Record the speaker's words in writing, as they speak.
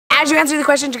As you answer the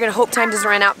questions, you're gonna hope time doesn't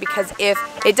run out, because if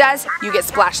it does, you get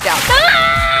splashed out.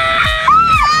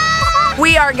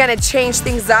 We are gonna change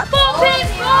things up.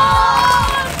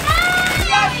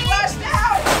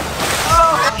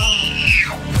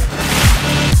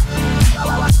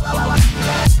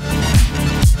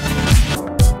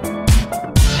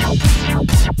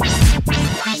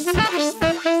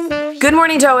 Good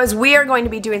morning, Toas. We are going to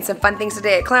be doing some fun things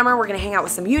today at Clamor. We're going to hang out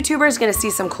with some YouTubers, going to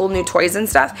see some cool new toys and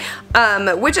stuff,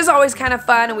 which is always kind of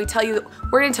fun. And we're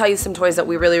going to tell you some toys that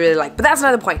we really, really like. But that's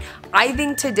another point. I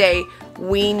think today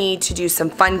we need to do some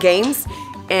fun games,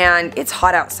 and it's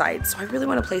hot outside, so I really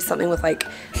want to play something with like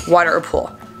water or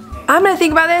pool. I'm going to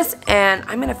think about this, and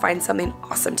I'm going to find something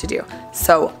awesome to do.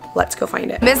 So let's go find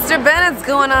it. Mr. Bennett's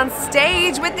going on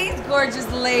stage with these gorgeous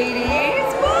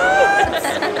ladies. What?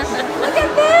 Look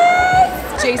at this.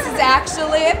 Jase is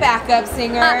actually a backup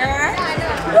singer.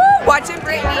 Woo, watch it,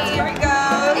 Brittany. Here we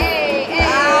go. Hey, hey.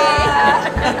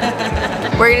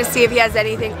 We're going to see if he has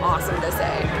anything awesome to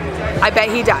say. I bet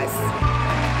he does.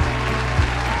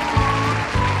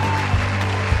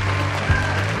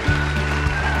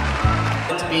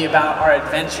 Be about our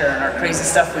adventure and our crazy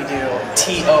stuff we do.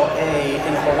 TOA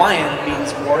in Hawaiian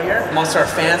means warrior. Most of our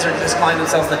fans are just calling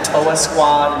themselves the TOA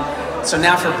Squad. So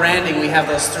now for branding, we have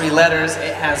those 3 letters.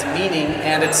 It has meaning,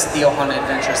 and it's the Ohana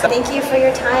Adventure. Thank you for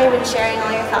your time and sharing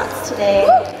all your thoughts today.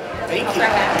 Woo! Thank you.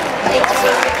 Thank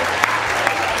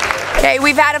you. Okay,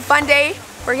 we've had a fun day.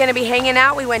 We're gonna be hanging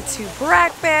out. We went to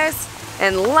breakfast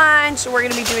and lunch. We're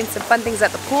gonna be doing some fun things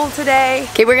at the pool today.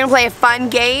 Okay, we're gonna play a fun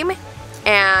game,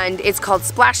 and it's called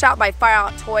Splash Out by Fire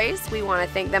Out Toys. We want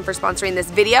to thank them for sponsoring this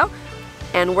video,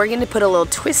 and we're going to put a little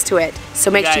twist to it,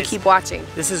 so make sure you keep watching.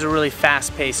 This is a really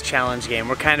fast-paced challenge game.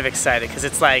 We're kind of excited because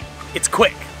it's like, it's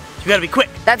quick. You gotta be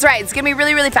quick. That's right, it's gonna be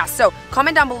really, really fast. So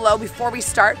comment down below before we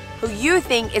start who you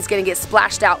think is gonna get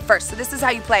splashed out first. So this is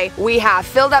how you play. We have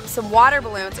filled up some water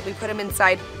balloons and we put them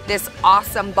inside this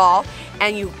awesome ball,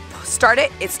 and you start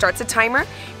it, it starts a timer,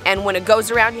 and when it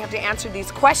goes around you have to answer these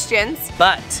questions.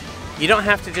 But you don't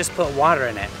have to just put water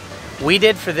in it. We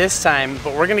did for this time,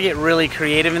 but we're gonna get really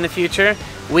creative in the future.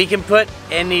 We can put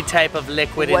any type of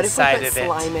liquid inside of it.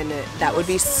 What if we put slime in it? That would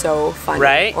be so fun.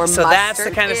 Right? Or so mustard. that's the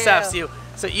kind of stuff.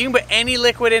 So you can put any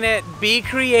liquid in it, be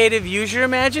creative, use your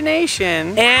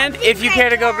imagination. And if you care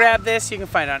to go grab this, you can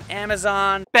find it on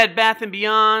Amazon, Bed Bath &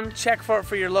 Beyond. Check for it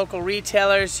for your local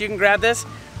retailers. You can grab this.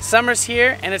 Summer's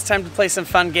here, and it's time to play some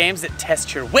fun games that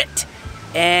test your wit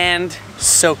and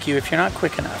soak you if you're not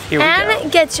quick enough. Here we go. And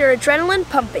gets your adrenaline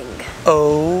pumping.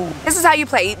 Oh. This is how you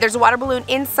play. There's a water balloon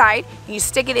inside, you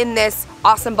stick it in this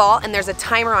awesome ball, and there's a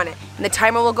timer on it. And the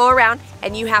timer will go around,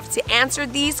 and you have to answer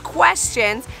these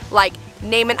questions, like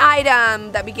name an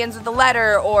item that begins with a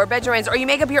letter, or bedrooms, or you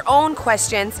make up your own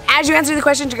questions. As you answer the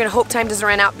questions, you're gonna hope time doesn't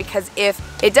run out, because if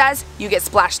it does, you get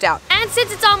splashed out. And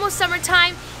since it's almost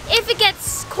summertime, if it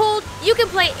gets cold, you can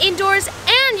play indoors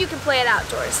and you can play it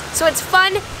outdoors. So it's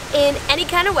fun in any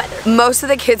kind of weather. Most of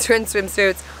the kids are in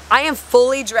swimsuits. I am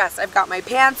fully dressed. I've got my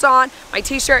pants on, my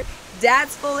t-shirt,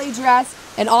 Dad's fully dressed,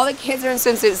 and all the kids are in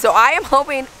swimsuits. So I am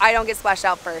hoping I don't get splashed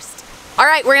out first. All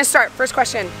right, we're gonna start. First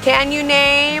question. Can you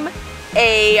name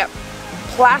a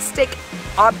plastic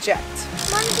object?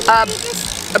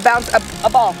 A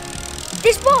ball.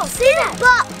 This ball, see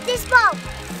that? This ball.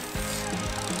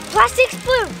 Plastic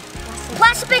spoon.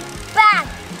 Plastic bag.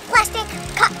 Plastic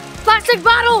cup. Plastic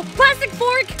bottle. Plastic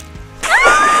fork.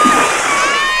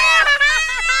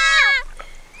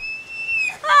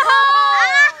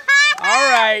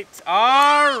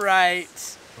 All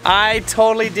right. I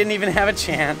totally didn't even have a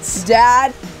chance.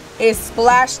 Dad is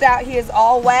splashed out. He is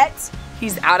all wet.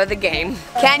 He's out of the game.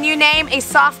 Can you name a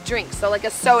soft drink? So like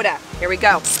a soda. Here we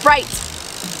go. Sprite.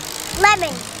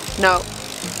 Lemon. No.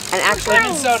 And actually,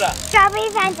 Lemon soda. Strawberry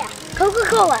Fanta.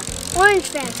 Coca-Cola. Orange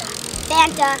Fanta.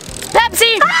 Fanta.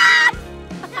 Pepsi. Ah!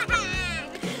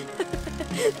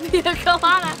 Pina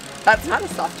colada. that's not a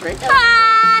soft drink.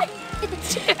 Hi.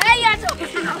 Hey, yes.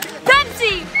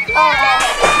 Pepsi.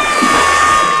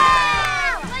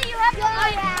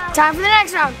 Time for the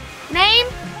next round. Name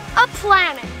a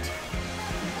planet.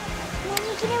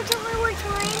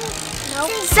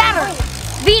 Saturn.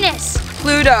 Venus.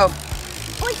 Pluto.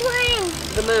 Which one?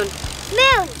 The moon.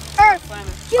 Moon. Earth.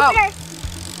 Jupiter.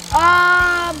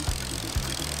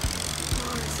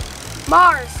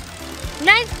 Mars.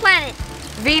 Ninth planet.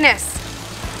 Venus.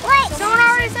 Wait. Someone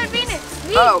already said Venus.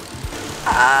 Me. Oh.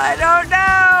 I don't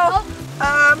know.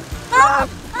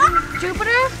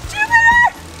 Jupiter. Jupiter.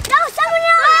 No, someone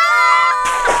else.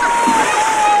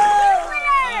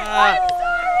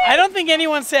 I don't think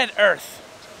anyone said Earth.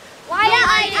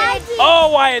 Wyatt.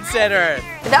 Oh, Wyatt said Earth.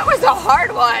 That was a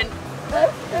hard one.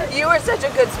 You were such a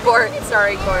good sport.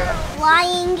 Sorry, Cora.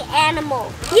 Flying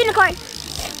animal. Unicorn.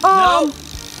 No.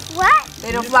 What?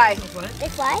 They don't fly. They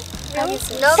fly? Really?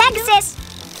 No. Pegasus.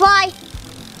 Fly.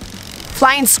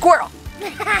 Flying squirrel.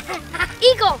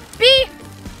 Eagle. Bee.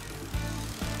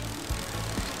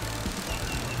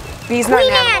 Bee's not an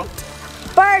Queen animal. ant.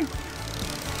 Bird.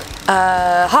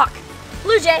 Hawk.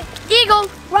 Blue jay. Eagle.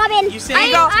 Robin. You said I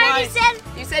eagle already twice. said.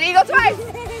 You said eagle twice.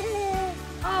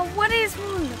 Oh, what is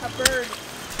a bird?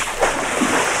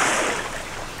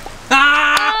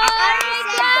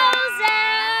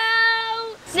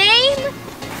 Name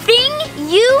thing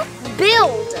you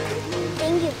build.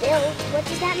 Thing you build. What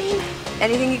does that mean?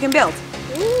 Anything you can build.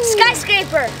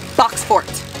 Skyscraper. Box fort.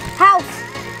 House.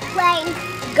 Plane.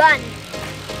 Gun.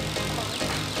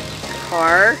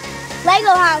 Car.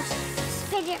 Lego house.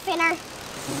 Fidget spinner.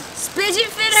 Fidget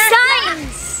spinner.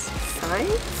 Signs. Sign.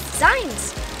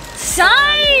 Signs.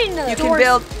 Sign. You can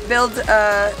build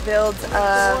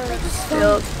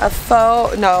a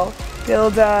phone. No.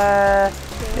 Build a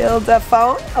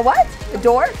phone. A what? A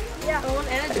door? Yeah.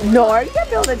 No, you can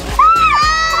build a.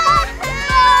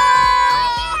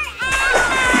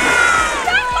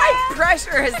 My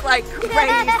pressure is like crazy.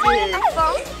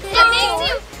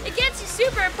 It gets you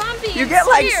super pumpy. You get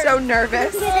like so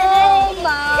nervous.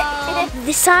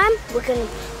 This time, we're gonna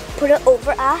put it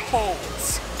over our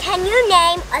heads. Can you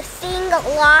name a thing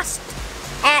lost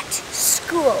at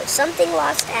school? Something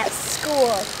lost at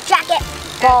school. Jacket.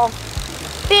 Ball.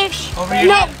 Fish. Over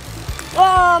your head.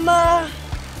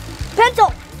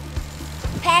 Pencil.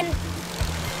 Pen.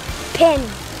 Pin.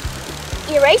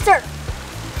 Eraser.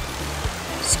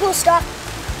 School stuff.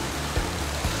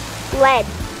 Lead.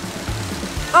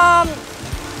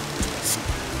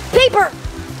 Paper.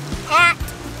 Hat.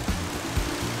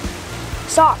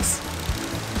 Socks.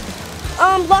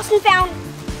 Lost and found.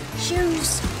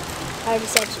 Shoes. I already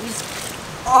said shoes.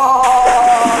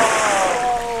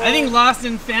 I think lost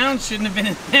and found shouldn't have been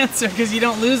an answer because you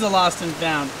don't lose a lost and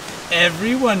found.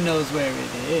 Everyone knows where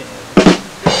it is.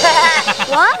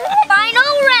 One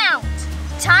final round.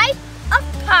 Type of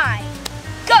pie.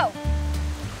 Go.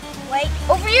 Wait,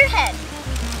 over your head.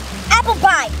 Apple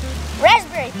pie.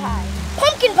 Raspberry pie.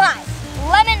 Pumpkin pie.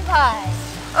 Lemon pie.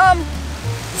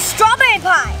 Strawberry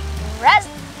pie.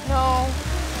 No.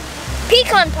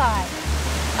 Pecan pie.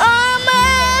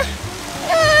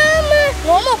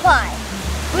 Normal pie.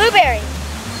 Blueberry.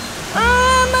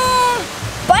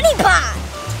 Bunny pie.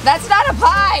 That's not a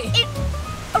pie.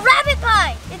 A rabbit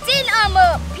pie. It's in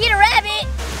Peter Rabbit.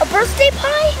 A birthday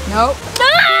pie? Nope. No!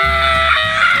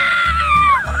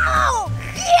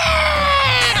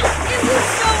 Yeah! It was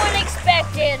so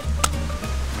unexpected.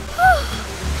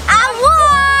 I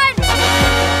won!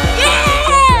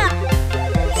 Yeah!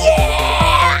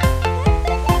 Yeah!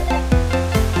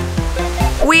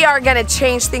 We are gonna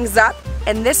change things up,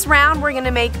 and this round we're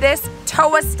gonna make this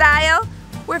Toa style.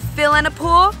 We're filling a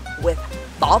pool with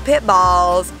ball pit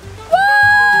balls. What?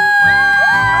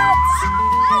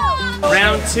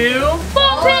 Round 2.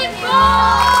 Ball pit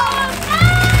balls!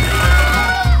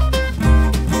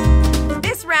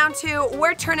 This round 2,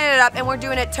 we're turning it up and we're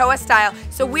doing it Toa style.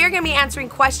 So we're gonna be answering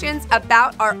questions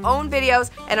about our own videos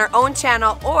and our own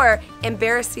channel or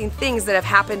embarrassing things that have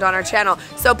happened on our channel.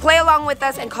 So play along with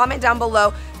us and comment down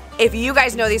below if you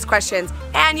guys know these questions.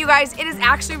 And you guys, it is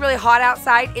actually really hot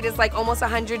outside. It is like almost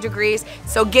 100 degrees.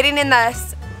 So getting in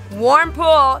this warm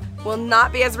pool will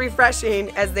not be as refreshing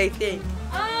as they think.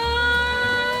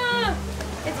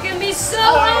 It's gonna be so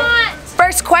hot.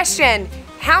 First question,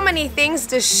 how many things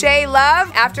does Shae love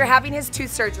after having his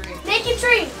tooth surgery? Make a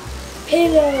tree.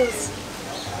 Pillows.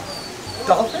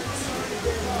 Dolphins?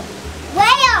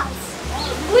 Whales.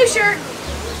 Blue shirt.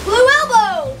 Blue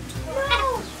elbow.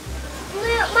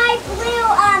 My blue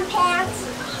pants.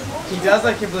 He does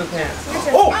like your blue pants.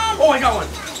 Oh, I got one.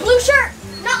 Blue shirt.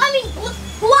 No, I mean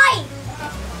white.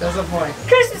 That's a point.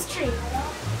 Christmas tree.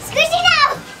 Squishy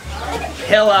now.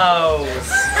 Pillows.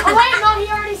 Oh wait, no, he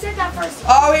already said that first.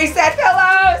 Oh, he said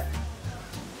pillows.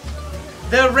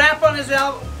 The wrap on his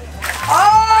elbow. Oh!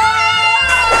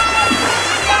 He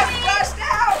got splashed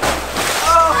out.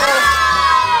 Oh!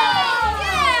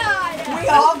 We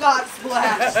all got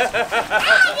splashed.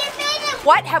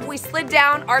 What have we slid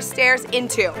down our stairs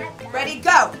into? Ready,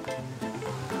 go.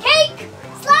 Cake.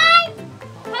 Slime.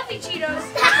 Puffy Cheetos.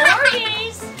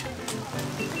 Orgies.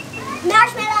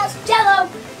 Marshmallows. Jello.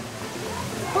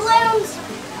 Balloons.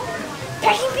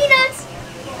 Packing peanuts.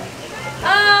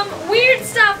 Weird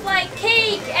stuff like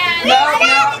cake and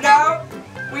No.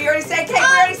 We already said cake.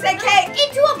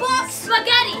 Into a box.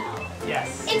 spaghetti.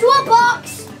 Yes. Into a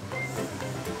box.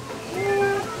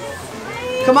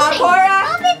 Come on, Cora.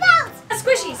 Puppy belts.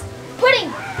 Squishies. Put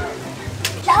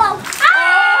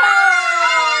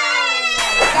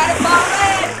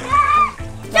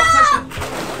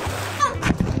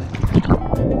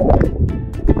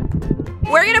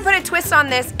on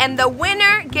this, and the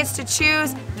winner gets to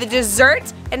choose the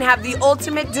dessert and have the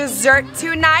ultimate dessert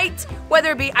tonight,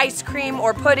 whether it be ice cream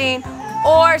or pudding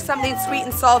or something sweet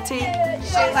and salty.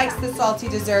 Shae likes the salty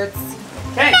desserts.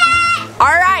 Okay.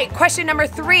 All right, question number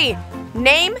 3.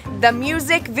 Name the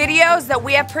music videos that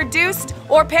we have produced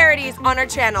or parodies on our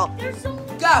channel.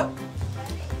 Go.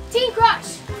 Teen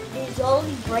Crush. There's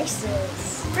only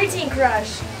braces. Preteen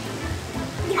Crush.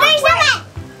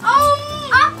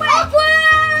 Awkward.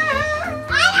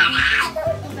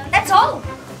 That's all.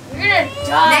 You're gonna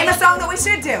die. Name a song that we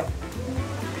should do.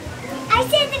 I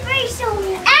said the very song.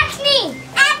 Acne.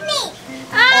 Acne.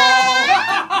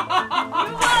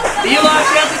 You lost,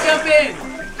 you have to jump in.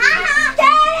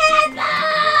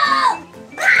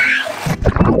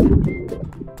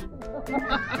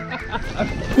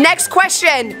 Next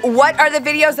question. What are the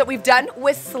videos that we've done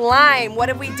with slime? What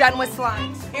have we done with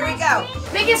slime? Here we go.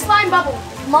 Make a slime bubble.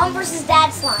 Mom versus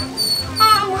dad slime.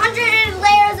 100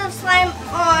 layers of slime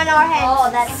on our heads. Oh,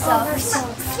 that sucks.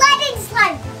 Sliding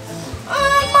slime.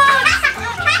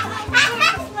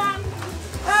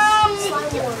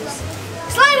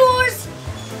 Slime Wars.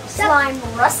 Slime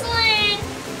Wrestling.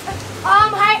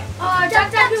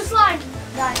 Duck Duck Goose Slime.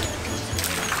 Got it.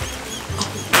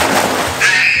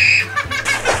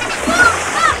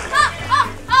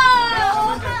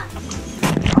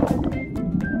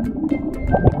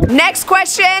 Next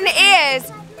question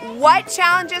is, what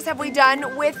challenges have we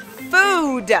done with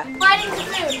food? Fighting the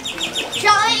food.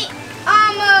 Jelly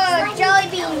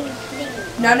bean.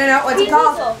 No, what's it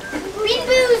called? Bean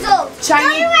boozled.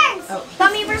 Chinese. Oh.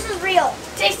 Dummy versus real.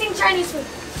 Tasting Chinese food.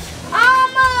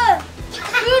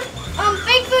 Food.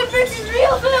 Fake food versus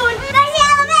real food. Spicy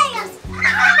jalapenos.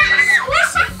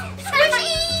 Squishy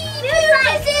food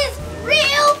versus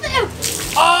real food.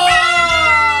 Oh!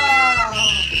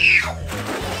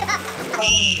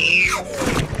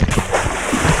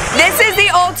 This is the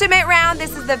ultimate round.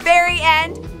 This is the very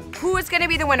end. Who is going to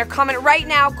be the winner? Comment right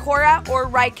now, Cora or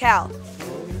Rykel.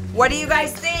 What do you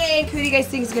guys think? Who do you guys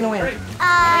think is going to win?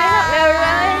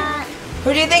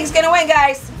 Who do you think is going to win,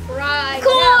 guys? Right.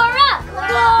 Cora.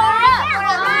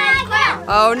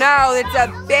 Oh no, it's a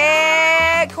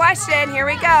big question. Here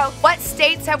we go. What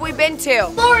states have we been to?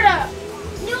 Florida.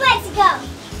 New Mexico.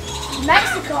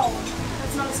 Mexico.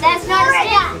 That's not a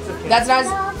state. That's not.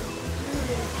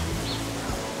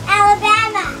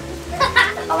 Alabama.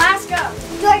 Alaska.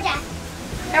 Georgia.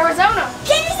 Arizona.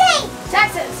 Tennessee.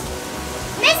 Texas.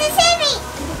 Mississippi.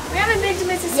 We haven't been to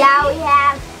Mississippi. Yeah, we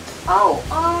have. Oh,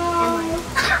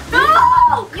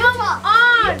 No! Utah.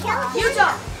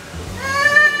 Utah.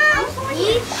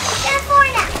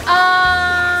 California.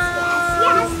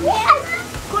 Yes.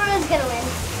 Cora's gonna win.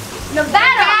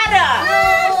 Nevada.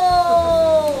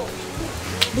 Oh.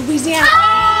 Louisiana.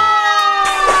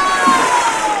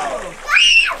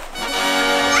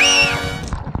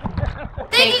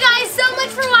 Thank you guys so much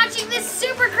for watching this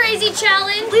super crazy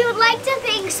challenge. We would like to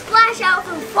thank Splash Out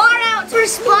from Far Out for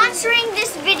sponsoring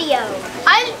this video.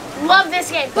 I love this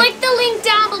game. Click the link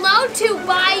down below to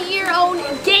buy your own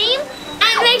game.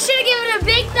 And make sure to give it a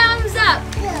big thumbs up.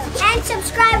 And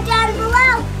subscribe down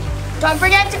below. Don't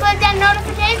forget to click that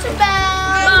notification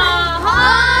bell.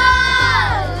 Bye.